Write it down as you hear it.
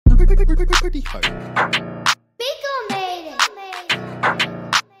Pretty hard. Pico made it.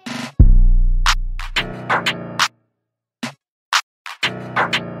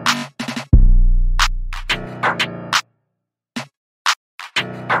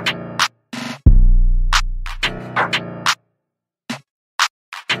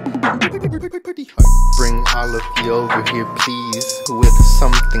 Pretty hard. Bring all of you over here, please, with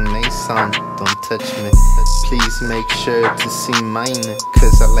something nice on. Don't touch me. Please make sure to see mine,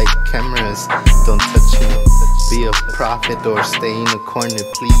 cause I like cameras. Don't touch me. Be a prophet or stay in a corner,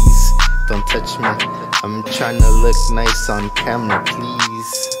 please. Don't touch me. I'm trying to look nice on camera,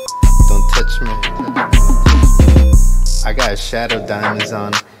 please. Don't touch me. I got shadow diamonds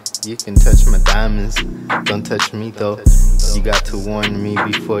on. You can touch my diamonds, don't touch me though. You got to warn me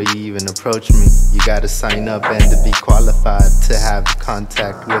before you even approach me. You gotta sign up and to be qualified to have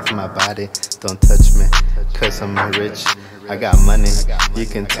contact with my body. Don't touch me, cause I'm rich, I got money. You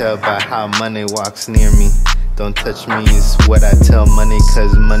can tell by how money walks near me. Don't touch me is what I tell money,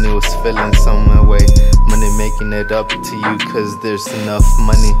 cause money was feeling some way. Money making it up to you cause there's enough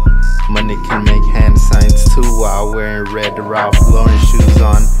money. Money can make hand signs too while wearing red Ralph Lauren shoes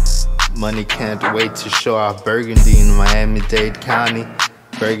on. Money can't wait to show off Burgundy in Miami-Dade County.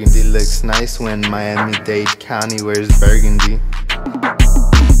 Burgundy looks nice when Miami-Dade County wears burgundy.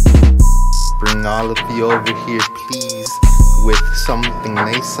 Bring all of you over here, please, with something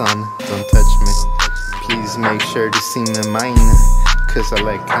nice on. Don't touch me. Please make sure to see me mine, cause I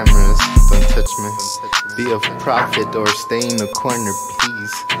like cameras. Don't touch me. Be a prophet or stay in a corner,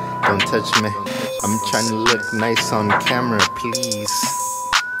 please. Don't touch me. I'm trying to look nice on camera, please.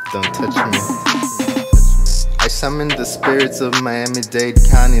 Don't touch me. I summon the spirits of Miami-Dade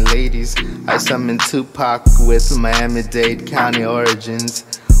County ladies. I summon Tupac with Miami-Dade County origins.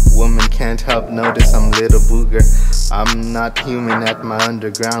 Woman can't help notice I'm little booger. I'm not human at my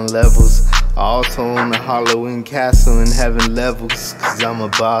underground levels. I also own a Halloween castle in heaven levels, cause I'm a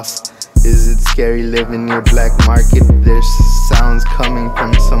boss. Is it scary living near black market? There's sounds coming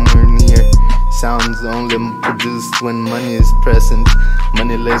from somewhere near. Sounds only produced when money is present.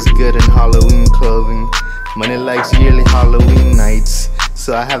 Money looks good in Halloween clothing. Money likes yearly Halloween nights.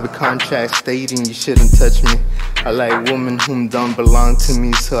 So I have a contract stating you shouldn't touch me. I like women whom don't belong to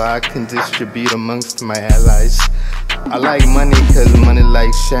me, so I can distribute amongst my allies. I like money cause money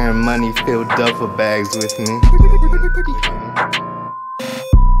likes sharing money, filled duffel bags with me. Pretty hard.